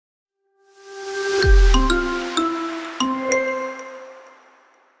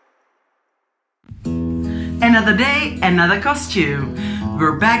Another day, another costume.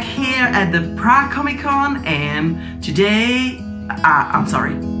 We're back here at the Prague Comic Con, and today, and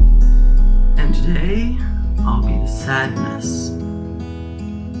today I'll be the sadness.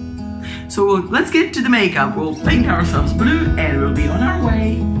 So let's get to the makeup. We'll paint ourselves blue and we'll be on our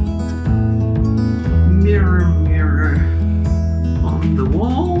way. Mirror, mirror on the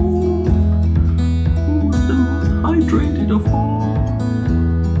wall. Who's the most hydrated of all?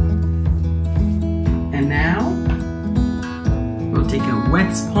 And now we'll take a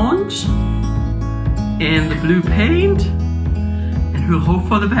wet sponge and the blue paint and we'll hope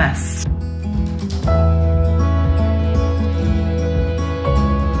for the best.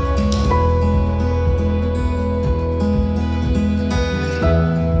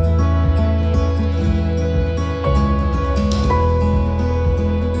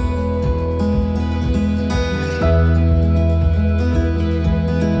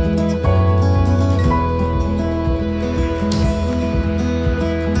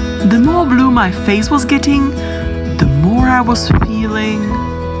 The more blue my face was getting, the more I was feeling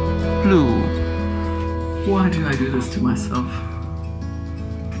blue. Why do I do this to myself?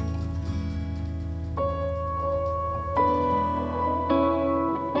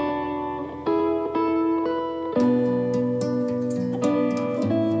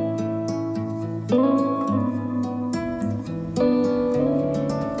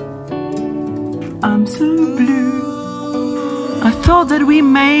 I'm so blue. I thought that we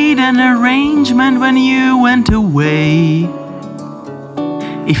made an arrangement when you went away.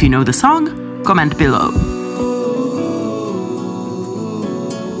 If you know the song, comment below.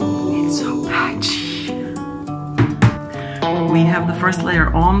 It's so patchy. We have the first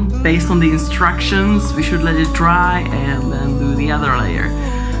layer on. Based on the instructions, we should let it dry and then do the other layer.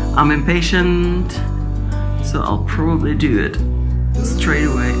 I'm impatient, so I'll probably do it straight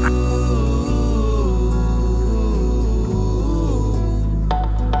away.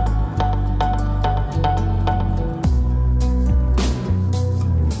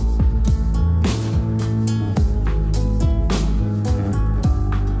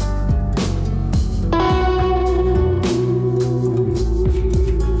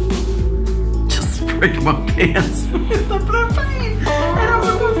 Break my pants with the blue paint, and I'm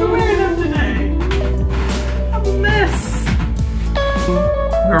supposed to wear them today. I'm a mess.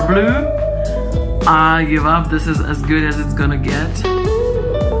 We're blue. I give up. This is as good as it's gonna get.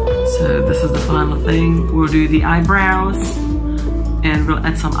 So this is the final thing. We'll do the eyebrows, and we'll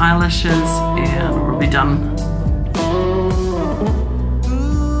add some eyelashes, and we'll be done.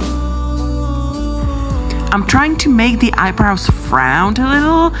 I'm trying to make the eyebrows frown a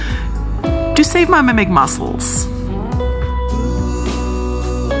little to save my mimic muscles.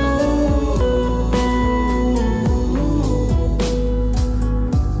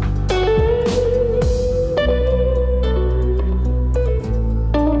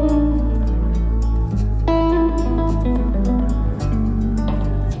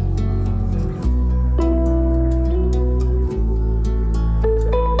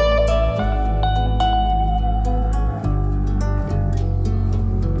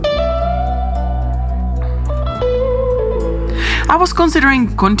 I was considering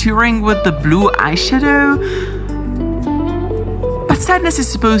contouring with the blue eyeshadow, but sadness is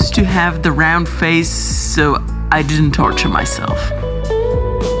supposed to have the round face, so I didn't torture myself.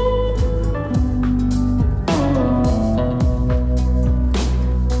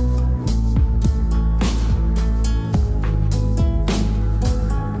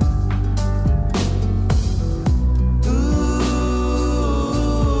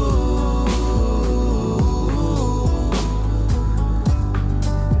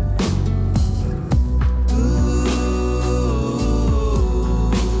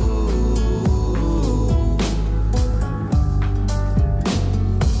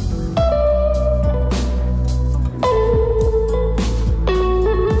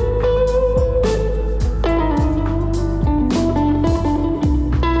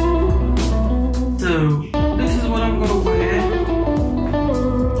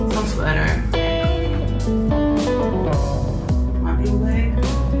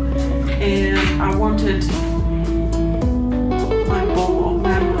 I wanted my bowl of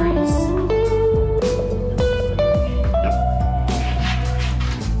memories.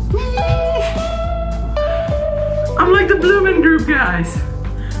 I'm like the Bloomin' Group guys.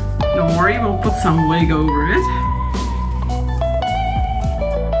 Don't worry, we'll put some wig over it.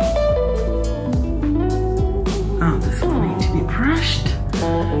 Oh, this will need to be brushed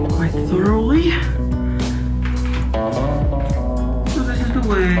quite thoroughly. So this is the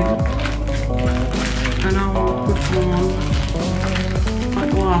wig. And I will put on my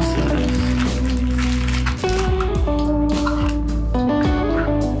glasses.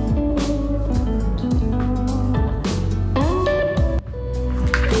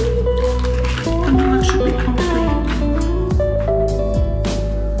 should be complete.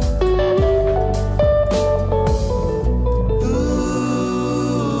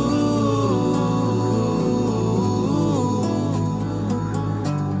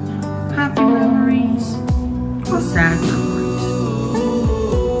 Happy memories or sad memories?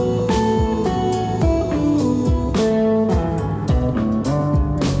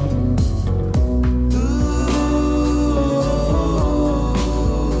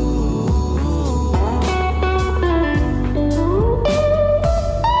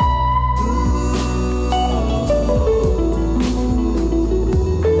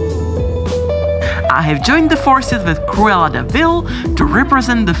 I have joined the forces with Cruella de Vil to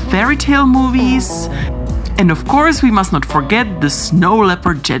represent the fairy tale movies, and of course we must not forget the Snow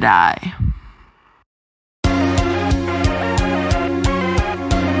Leopard Jedi.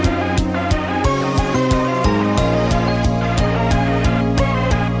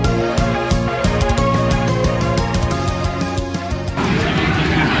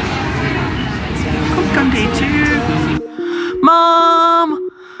 Cook on day 2. Mom!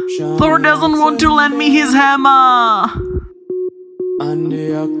 Thor doesn't want to lend me his hammer! Under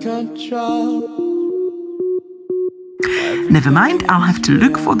your control. Never mind, I'll have to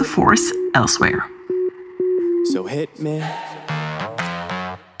look for the force elsewhere. So hit me.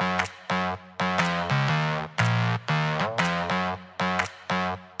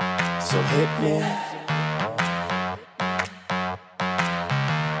 So hit me.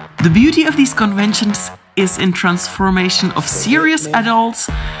 The beauty of these conventions is in transformation of serious adults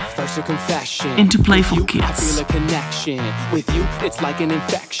into playful kids. I feel a connection with you, it's like an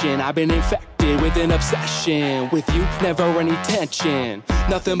infection. I've been infected with an obsession with you, never any tension,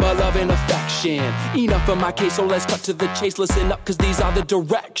 nothing but love and affection. Enough of my case, so let's cut to the chase. Listen up, cause these are the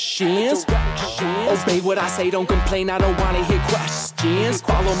directions. Obey what I say, don't complain, I don't wanna hear questions.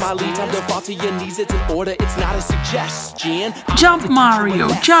 Follow my lead, time to fall to your knees. It's an order, it's not a suggestion. Jump, Mario,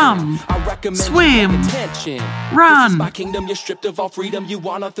 jump! Swim! Run! This is my kingdom, you're stripped of all freedom. You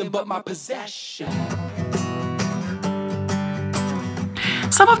want nothing but my possession.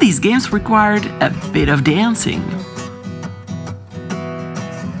 Some of these games required a bit of dancing.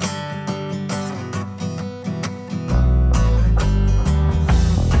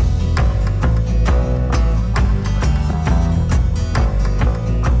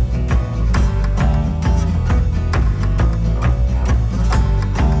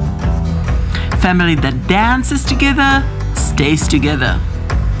 Family that dances together stays together.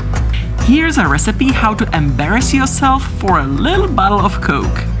 Here's a recipe how to embarrass yourself for a little bottle of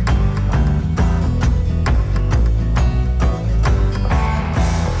Coke.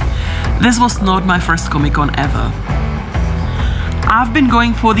 This was not my first Comic-Con ever. I've been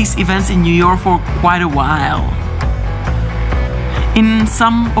going for these events in New York for quite a while. In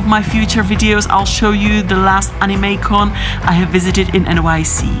some of my future videos I'll show you the last AnimeCon I have visited in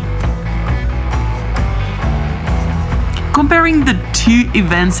NYC. Comparing the two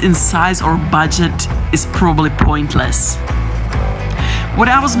events in size or budget is probably pointless. What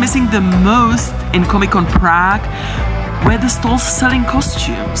I was missing the most in Comic-Con Prague were the stalls selling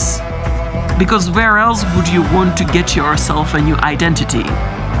costumes. Because where else would you want to get yourself a new identity?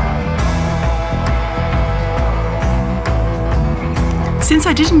 Since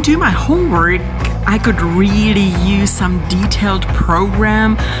I didn't do my homework, I could really use some detailed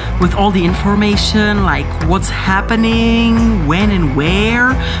program with all the information, like what's happening, when and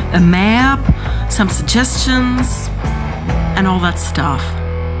where, a map, some suggestions, and all that stuff.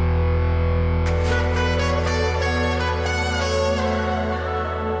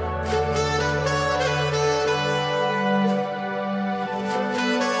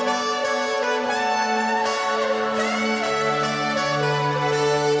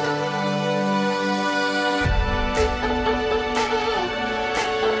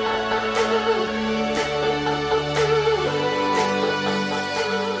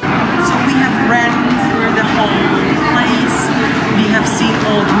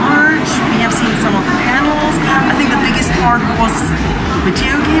 Was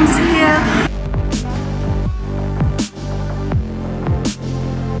video games here.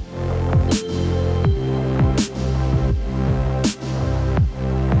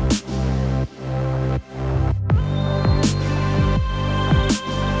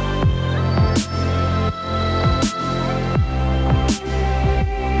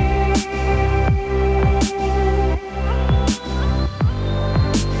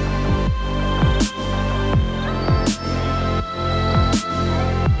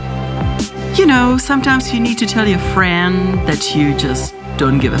 You know, sometimes you need to tell your friend that you just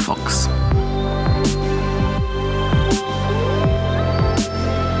don't give a fox.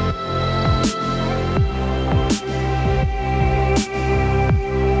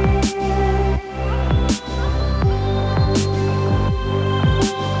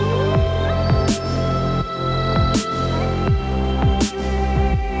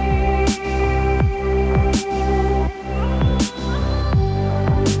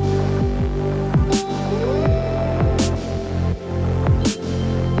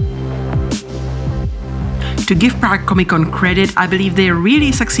 To give Prague Comic Con credit, I believe they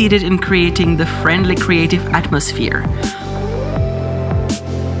really succeeded in creating the friendly creative atmosphere.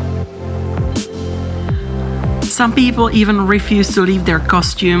 Some people even refused to leave their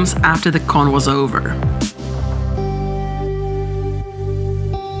costumes after the con was over.